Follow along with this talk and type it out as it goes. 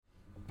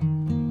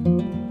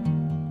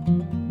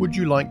Would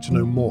you like to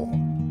know more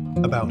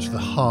about the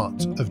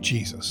heart of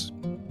Jesus?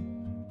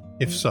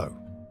 If so,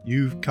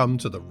 you've come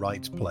to the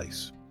right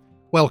place.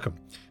 Welcome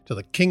to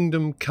the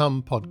Kingdom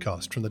Come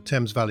podcast from the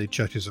Thames Valley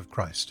Churches of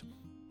Christ.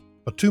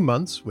 For 2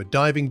 months, we're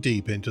diving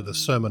deep into the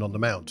Sermon on the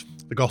Mount,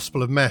 the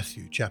Gospel of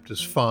Matthew,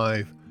 chapters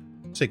 5,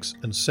 6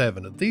 and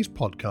 7. And these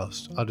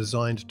podcasts are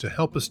designed to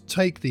help us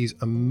take these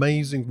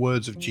amazing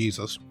words of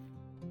Jesus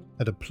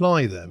and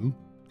apply them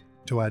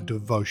to our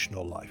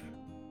devotional life.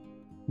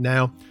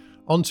 Now,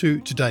 on to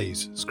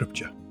today's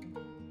scripture.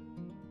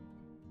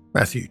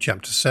 Matthew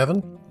chapter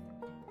 7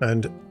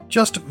 and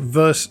just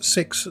verse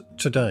 6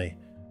 today.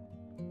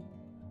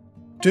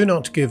 Do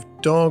not give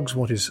dogs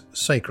what is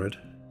sacred.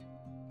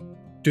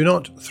 Do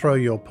not throw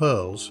your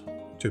pearls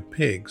to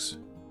pigs.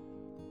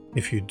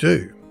 If you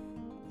do,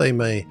 they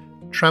may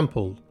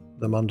trample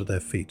them under their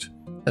feet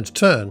and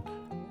turn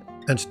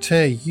and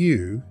tear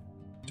you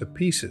to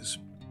pieces.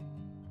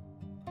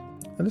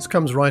 And this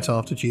comes right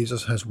after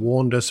Jesus has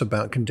warned us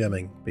about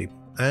condemning people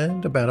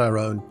and about our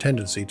own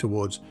tendency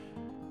towards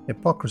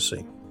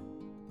hypocrisy.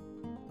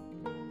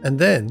 And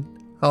then,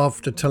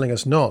 after telling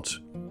us not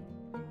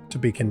to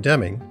be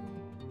condemning,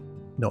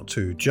 not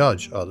to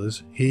judge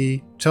others,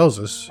 he tells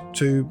us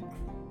to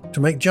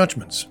make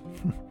judgments.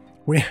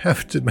 We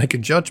have to make a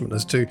judgment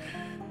as to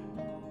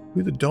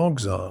who the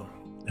dogs are,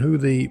 who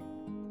the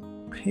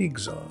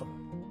pigs are.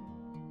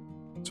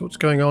 So what's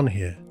going on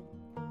here?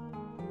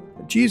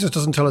 Jesus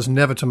doesn't tell us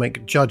never to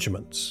make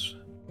judgments,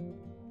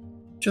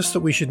 just that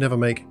we should never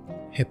make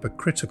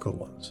hypocritical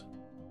ones.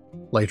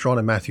 Later on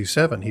in Matthew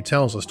 7, he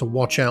tells us to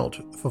watch out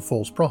for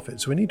false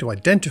prophets. We need to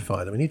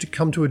identify them. We need to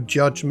come to a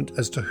judgment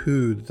as to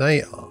who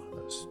they are.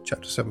 That's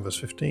chapter 7, verse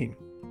 15.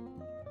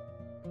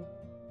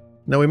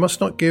 Now, we must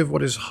not give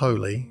what is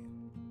holy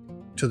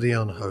to the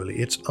unholy.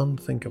 It's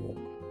unthinkable.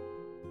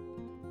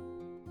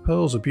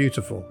 Pearls are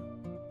beautiful.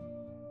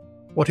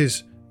 What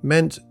is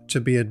meant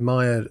to be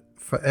admired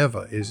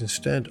forever is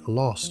instead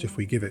lost if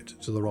we give it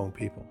to the wrong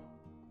people.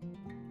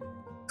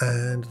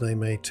 And they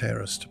may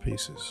tear us to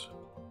pieces.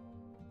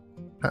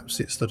 Perhaps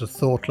it's that a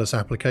thoughtless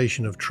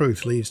application of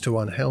truth leads to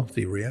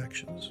unhealthy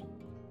reactions.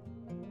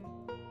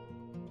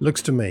 It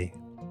looks to me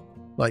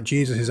like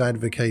Jesus is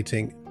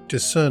advocating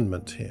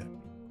discernment here.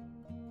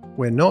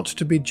 We're not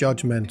to be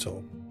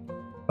judgmental,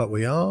 but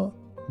we are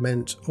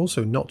meant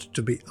also not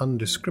to be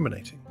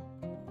undiscriminating.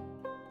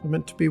 We're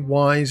meant to be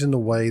wise in the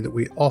way that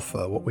we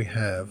offer what we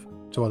have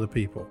to other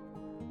people.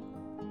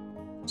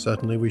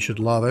 Certainly we should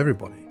love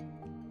everybody,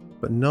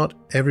 but not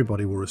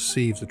everybody will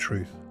receive the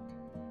truth.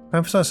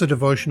 Perhaps that's a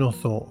devotional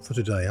thought for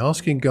today,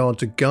 asking God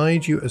to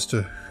guide you as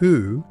to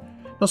who,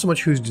 not so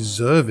much who's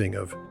deserving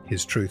of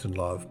his truth and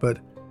love, but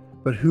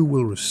who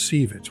will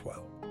receive it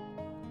well.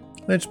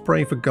 Let's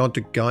pray for God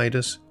to guide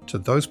us to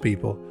those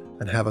people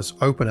and have us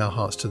open our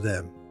hearts to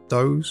them,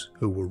 those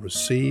who will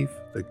receive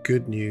the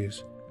good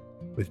news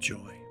with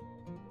joy.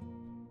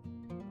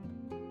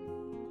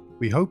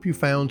 We hope you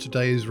found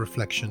today's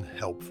reflection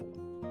helpful.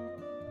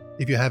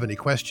 If you have any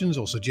questions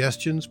or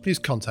suggestions, please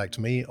contact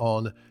me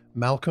on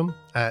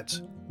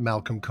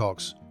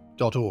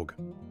malcolm@malcolmcox.org.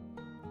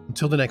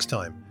 Until the next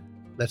time,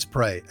 let's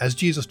pray. As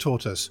Jesus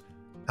taught us,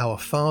 Our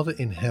Father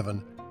in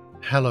heaven,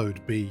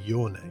 hallowed be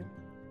your name.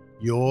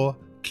 Your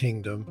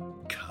kingdom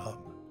come.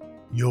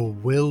 Your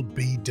will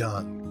be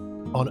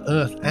done on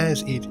earth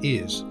as it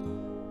is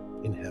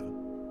in heaven.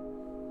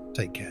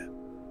 Take care.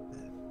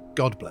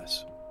 God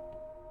bless.